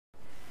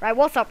Right,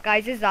 what's up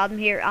guys, it's Adam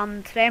here,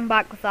 and today I'm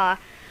back with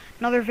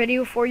another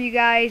video for you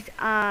guys,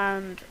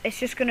 and it's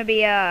just going to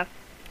be a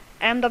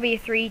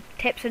MW3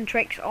 tips and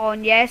tricks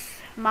on Yes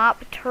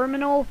Map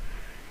Terminal.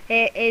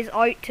 It is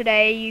out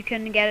today, you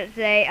can get it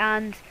today,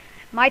 and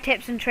my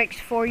tips and tricks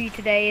for you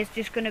today is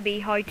just going to be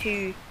how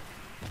to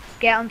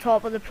get on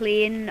top of the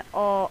plane,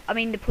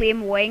 the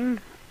plane wing.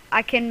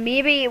 I can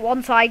maybe,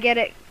 once I get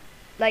it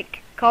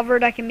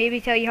covered, I can maybe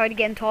tell you how to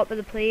get on top of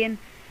the plane.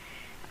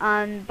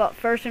 But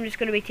first I'm just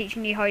going to be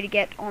teaching you how to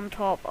get on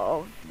top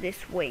of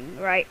this wing,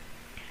 right?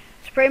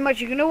 So pretty much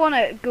you're going to want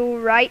to go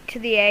right to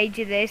the edge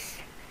of this,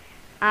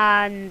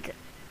 and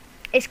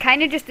it's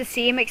kind of just the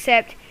same,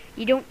 except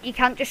you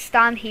can't just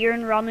stand here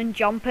and run and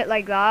jump it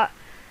like that.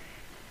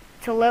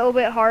 It's a little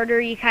bit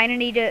harder. You kind of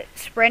need to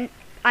sprint,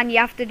 and you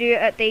have to do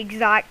it at the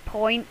exact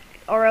point,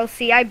 or else,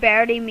 see, I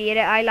barely made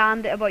it. I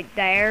landed about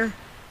there,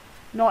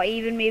 not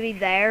even maybe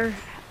there,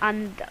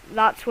 and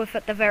that's with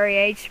at the very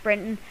edge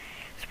sprinting.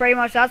 So pretty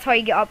much that's how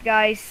you get up,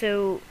 guys.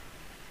 So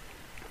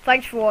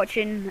thanks for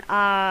watching.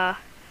 So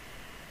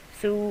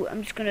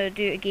I'm just gonna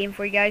do it again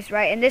for you guys,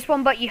 right? In this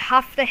one, but you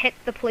have to hit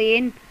the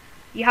plane.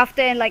 You have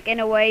to, in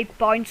a way,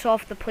 bounce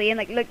off the plane.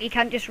 Look, you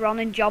can't just run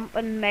and jump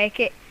and make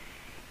it.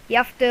 You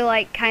have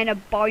to kind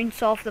of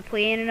bounce off the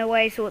plane in a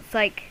way, so it's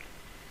like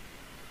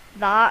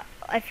that,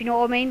 if you know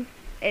what I mean.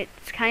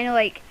 It's kind of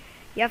like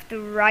you have to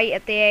right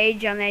at the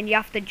edge, and then you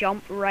have to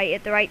jump right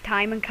at the right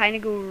time and kind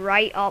of go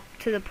right up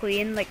to the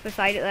plane,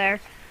 beside it there,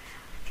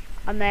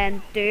 and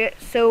then do it.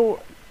 So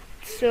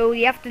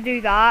you have to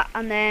do that,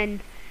 and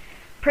then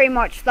pretty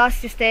much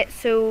that's just it.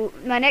 So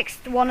my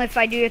next one, if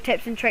I do a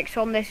tips and tricks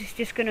on this, is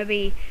just going to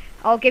be,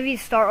 I'll give you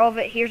the start of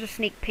it. Here's a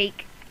sneak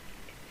peek.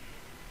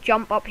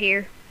 Jump up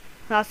here.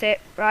 That's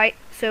it, right?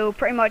 So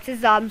pretty much this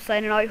is Adam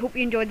signing out. Hope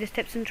you enjoyed this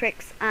tips and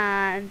tricks,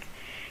 and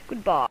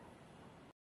goodbye.